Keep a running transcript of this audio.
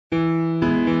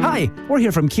Hi, we're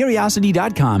here from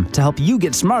Curiosity.com to help you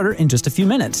get smarter in just a few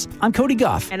minutes. I'm Cody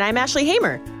Goff. And I'm Ashley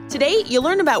Hamer. Today, you'll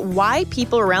learn about why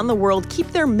people around the world keep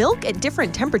their milk at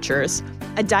different temperatures,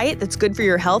 a diet that's good for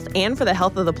your health and for the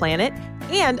health of the planet,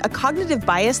 and a cognitive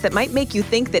bias that might make you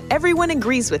think that everyone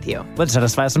agrees with you. Let's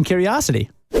satisfy some curiosity.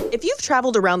 If you've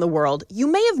traveled around the world, you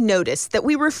may have noticed that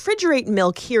we refrigerate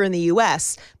milk here in the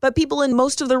U.S., but people in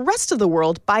most of the rest of the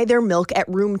world buy their milk at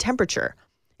room temperature.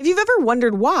 If you've ever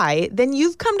wondered why, then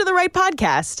you've come to the right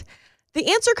podcast. The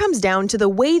answer comes down to the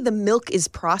way the milk is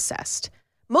processed.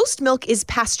 Most milk is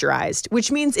pasteurized,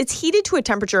 which means it's heated to a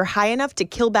temperature high enough to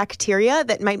kill bacteria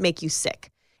that might make you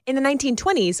sick. In the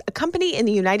 1920s, a company in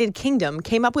the United Kingdom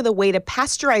came up with a way to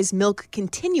pasteurize milk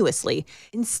continuously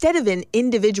instead of in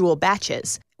individual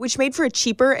batches, which made for a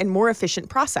cheaper and more efficient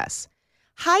process.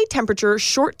 High-temperature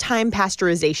short-time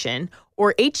pasteurization,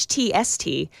 or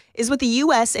HTST, is what the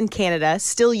U.S. and Canada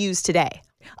still use today,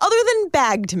 other than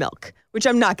bagged milk, which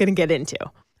I'm not going to get into.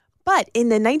 But in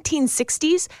the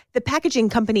 1960s, the packaging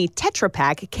company Tetra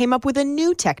Pak came up with a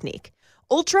new technique.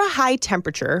 Ultra-high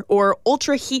temperature, or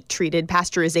ultra-heat-treated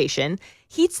pasteurization,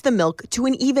 heats the milk to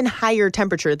an even higher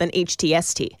temperature than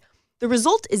HTST. The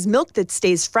result is milk that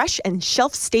stays fresh and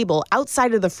shelf-stable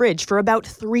outside of the fridge for about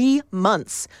 3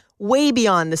 months, way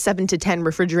beyond the 7 to 10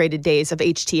 refrigerated days of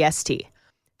HTST.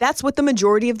 That's what the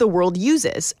majority of the world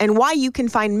uses, and why you can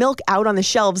find milk out on the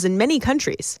shelves in many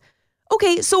countries.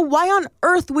 Okay, so why on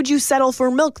earth would you settle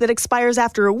for milk that expires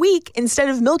after a week instead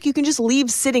of milk you can just leave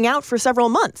sitting out for several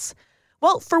months?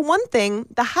 Well, for one thing,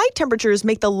 the high temperatures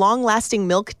make the long-lasting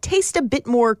milk taste a bit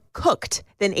more cooked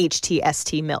than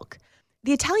HTST milk.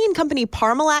 The Italian company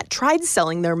Parmalat tried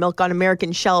selling their milk on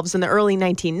American shelves in the early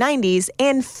 1990s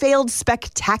and failed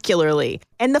spectacularly,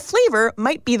 and the flavor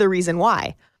might be the reason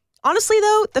why. Honestly,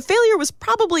 though, the failure was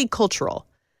probably cultural.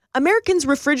 Americans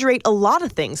refrigerate a lot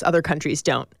of things other countries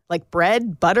don't, like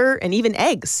bread, butter, and even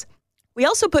eggs. We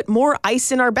also put more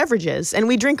ice in our beverages, and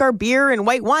we drink our beer and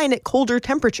white wine at colder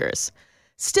temperatures.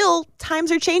 Still,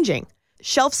 times are changing.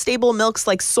 Shelf-stable milks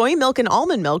like soy milk and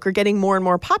almond milk are getting more and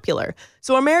more popular,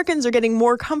 so Americans are getting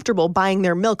more comfortable buying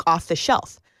their milk off the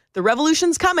shelf. The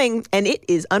revolution's coming, and it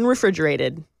is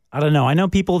unrefrigerated. I don't know. I know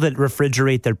people that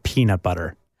refrigerate their peanut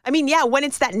butter. I mean, yeah, when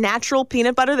it's that natural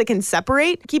peanut butter that can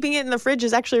separate, keeping it in the fridge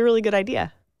is actually a really good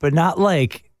idea. But not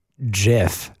like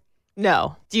Jif.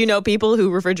 No. Do you know people who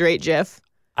refrigerate Jif?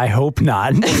 I hope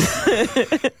not.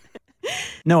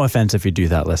 No offense if you do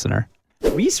that, listener.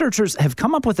 Researchers have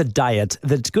come up with a diet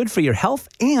that's good for your health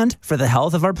and for the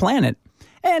health of our planet.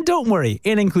 And don't worry,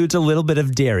 it includes a little bit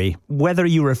of dairy, whether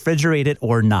you refrigerate it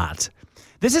or not.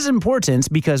 This is important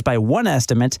because by one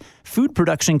estimate, food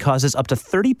production causes up to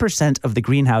 30% of the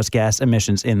greenhouse gas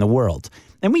emissions in the world.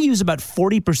 And we use about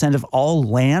 40% of all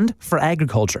land for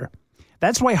agriculture.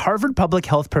 That's why Harvard Public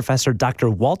Health professor Dr.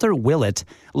 Walter Willett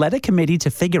led a committee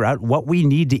to figure out what we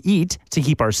need to eat to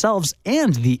keep ourselves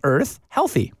and the earth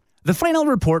healthy. The final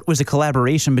report was a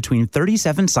collaboration between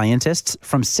 37 scientists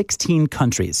from 16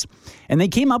 countries, and they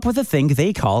came up with a thing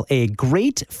they call a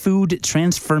great food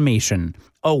transformation,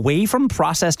 away from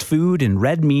processed food and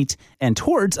red meat and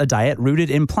towards a diet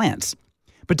rooted in plants.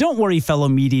 But don't worry, fellow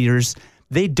meat eaters,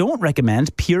 they don't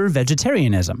recommend pure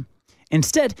vegetarianism.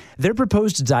 Instead, their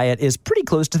proposed diet is pretty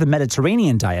close to the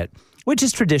Mediterranean diet, which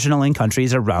is traditional in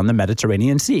countries around the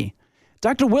Mediterranean Sea.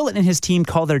 Dr. Willett and his team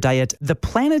call their diet the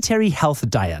Planetary Health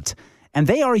Diet, and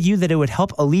they argue that it would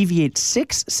help alleviate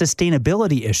 6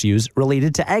 sustainability issues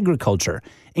related to agriculture,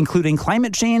 including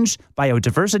climate change,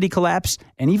 biodiversity collapse,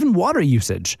 and even water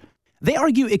usage. They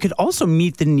argue it could also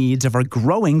meet the needs of our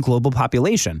growing global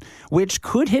population, which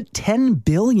could hit 10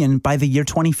 billion by the year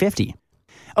 2050.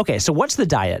 Okay, so what's the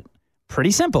diet?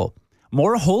 Pretty simple.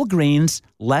 More whole grains,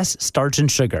 less starch and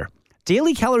sugar.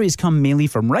 Daily calories come mainly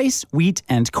from rice, wheat,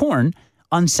 and corn,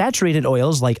 unsaturated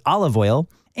oils like olive oil,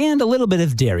 and a little bit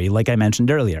of dairy, like I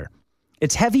mentioned earlier.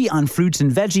 It's heavy on fruits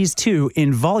and veggies, too,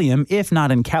 in volume, if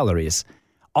not in calories.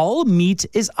 All meat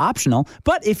is optional,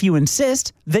 but if you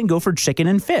insist, then go for chicken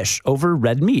and fish over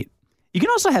red meat. You can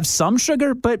also have some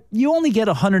sugar, but you only get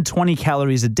 120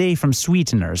 calories a day from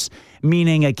sweeteners,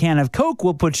 meaning a can of Coke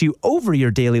will put you over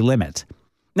your daily limit.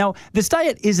 Now, this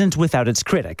diet isn't without its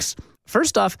critics.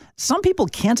 First off, some people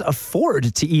can't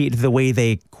afford to eat the way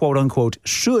they, quote-unquote,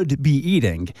 should be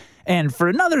eating. And for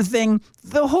another thing,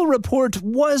 the whole report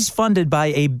was funded by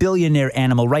a billionaire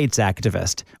animal rights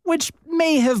activist, which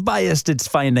may have biased its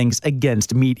findings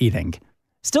against meat eating.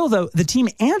 Still, though, the team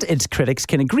and its critics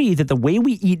can agree that the way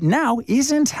we eat now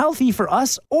isn't healthy for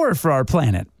us or for our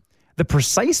planet. The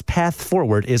precise path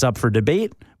forward is up for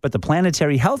debate, but the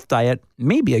planetary health diet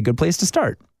may be a good place to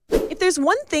start. If there's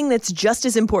one thing that's just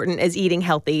as important as eating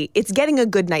healthy, it's getting a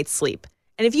good night's sleep.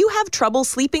 And if you have trouble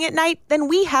sleeping at night, then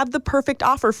we have the perfect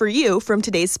offer for you from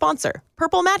today's sponsor,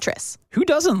 Purple Mattress. Who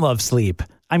doesn't love sleep?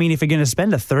 I mean, if you're going to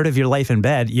spend a third of your life in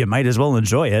bed, you might as well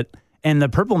enjoy it. And the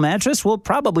Purple Mattress will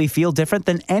probably feel different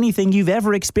than anything you've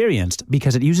ever experienced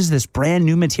because it uses this brand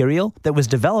new material that was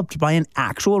developed by an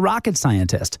actual rocket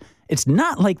scientist. It's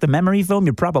not like the memory foam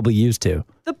you're probably used to.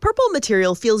 The purple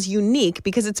material feels unique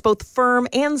because it's both firm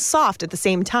and soft at the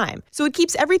same time, so it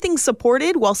keeps everything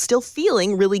supported while still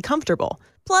feeling really comfortable.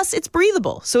 Plus, it's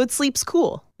breathable, so it sleeps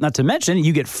cool. Not to mention,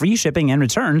 you get free shipping and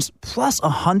returns, plus a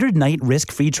 100-night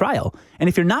risk-free trial. And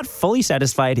if you're not fully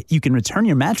satisfied, you can return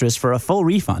your mattress for a full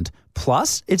refund.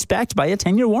 Plus, it's backed by a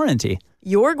 10-year warranty.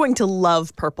 You're going to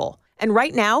love Purple. And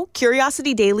right now,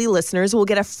 Curiosity Daily listeners will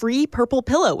get a free Purple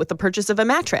pillow with the purchase of a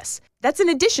mattress. That's in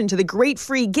addition to the great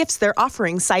free gifts they're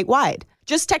offering site-wide.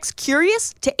 Just text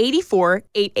CURIOUS to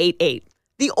 84888.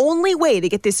 The only way to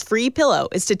get this free pillow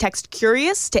is to text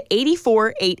CURIOUS to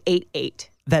 84888.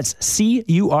 That's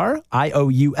CURIOUS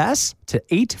to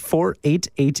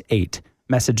 84888.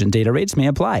 Message and data rates may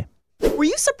apply. Were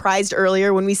you surprised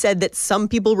earlier when we said that some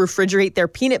people refrigerate their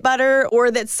peanut butter,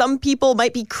 or that some people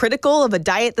might be critical of a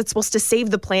diet that's supposed to save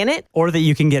the planet? Or that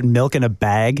you can get milk in a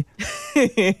bag?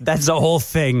 That's a whole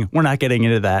thing. We're not getting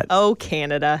into that. Oh,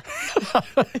 Canada.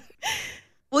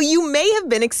 Well, you may have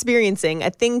been experiencing a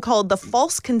thing called the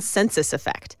false consensus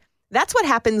effect. That's what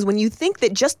happens when you think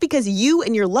that just because you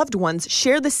and your loved ones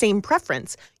share the same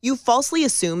preference, you falsely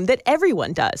assume that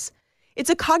everyone does. It's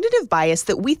a cognitive bias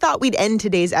that we thought we'd end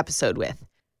today's episode with.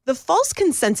 The false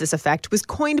consensus effect was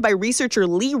coined by researcher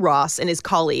Lee Ross and his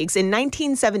colleagues in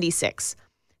 1976.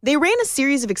 They ran a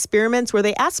series of experiments where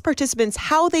they asked participants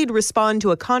how they'd respond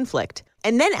to a conflict,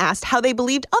 and then asked how they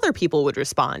believed other people would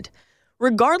respond.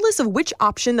 Regardless of which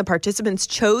option the participants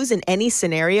chose in any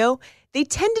scenario, they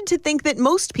tended to think that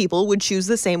most people would choose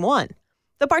the same one.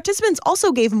 The participants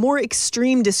also gave more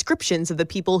extreme descriptions of the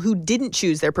people who didn't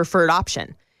choose their preferred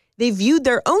option. They viewed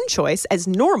their own choice as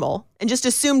normal and just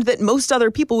assumed that most other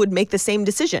people would make the same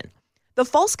decision. The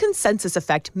false consensus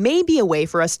effect may be a way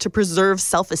for us to preserve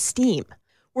self-esteem.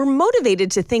 We're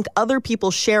motivated to think other people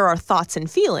share our thoughts and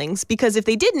feelings because if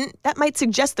they didn't, that might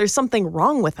suggest there's something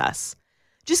wrong with us.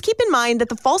 Just keep in mind that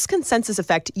the false consensus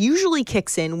effect usually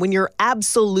kicks in when you're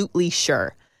absolutely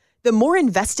sure. The more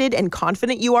invested and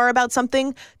confident you are about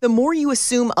something, the more you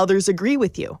assume others agree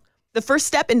with you. The first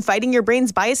step in fighting your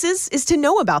brain's biases is to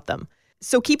know about them.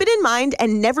 So keep it in mind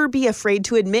and never be afraid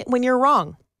to admit when you're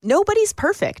wrong. Nobody's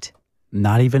perfect.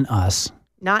 Not even us.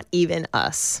 Not even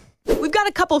us. We've got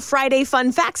a couple Friday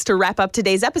fun facts to wrap up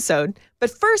today's episode. But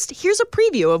first, here's a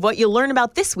preview of what you'll learn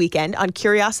about this weekend on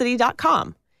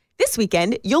Curiosity.com. This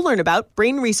weekend, you'll learn about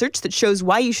brain research that shows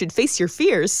why you should face your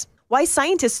fears, why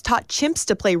scientists taught chimps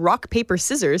to play rock, paper,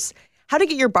 scissors, how to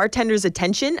get your bartender's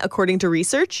attention according to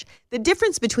research, the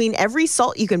difference between every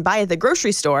salt you can buy at the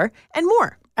grocery store, and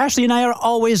more. Ashley and I are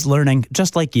always learning,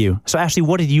 just like you. So Ashley,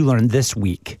 what did you learn this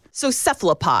week? So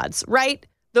cephalopods, right?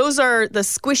 Those are the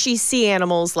squishy sea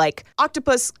animals like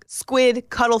octopus, squid,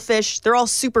 cuttlefish. They're all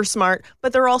super smart,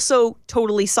 but they're also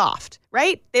totally soft,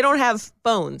 right? They don't have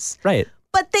bones. Right.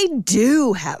 But they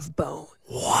do have bones.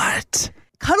 What?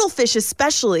 Cuttlefish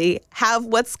especially have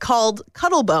what's called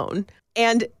cuttlebone,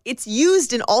 and it's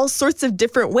used in all sorts of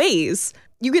different ways.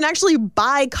 You can actually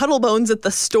buy cuttlebones at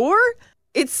the store.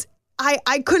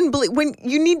 I couldn't believe when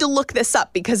you need to look this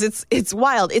up because it's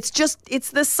wild. It's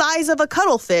the size of a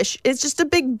cuttlefish. It's just a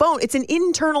big bone. It's an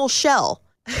internal shell.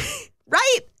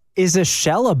 Right? Is a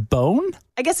shell a bone?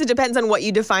 I guess it depends on what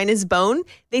you define as bone.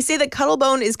 They say that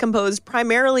cuttlebone is composed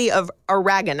primarily of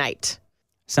aragonite.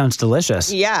 Sounds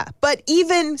delicious. Yeah, but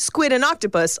even squid and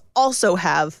octopus also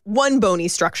have one bony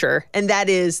structure, and that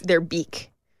is their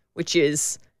beak, which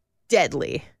is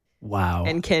deadly. Wow.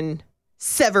 And can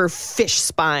sever fish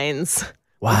spines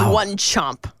with Wow. one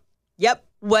chomp. Yep.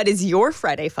 What is your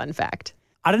Friday fun fact?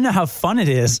 I don't know how fun it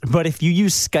is, but if you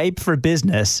use Skype for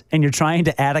business and you're trying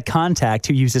to add a contact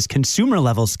who uses consumer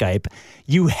level Skype,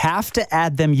 you have to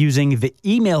add them using the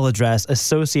email address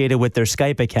associated with their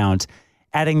Skype account.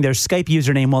 Adding their Skype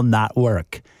username will not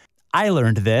work. I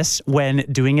learned this when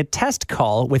doing a test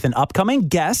call with an upcoming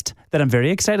guest that I'm very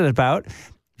excited about.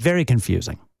 Very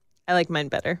confusing. I like mine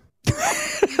better.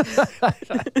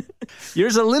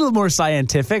 Yours a little more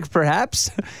scientific, perhaps.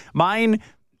 Mine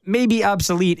may be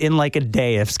obsolete in like a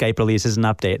day if Skype releases an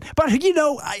update. But, you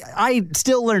know, I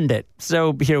still learned it.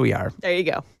 So here we are. There you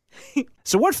go.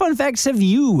 So what fun facts have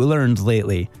you learned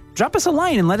lately? Drop us a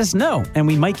line and let us know, and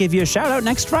we might give you a shout out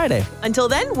next Friday. Until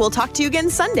then, we'll talk to you again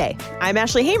Sunday. I'm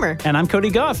Ashley Hamer. And I'm Cody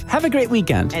Goff. Have a great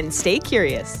weekend. And stay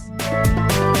curious.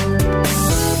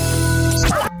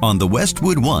 On the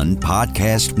Westwood One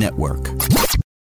Podcast Network.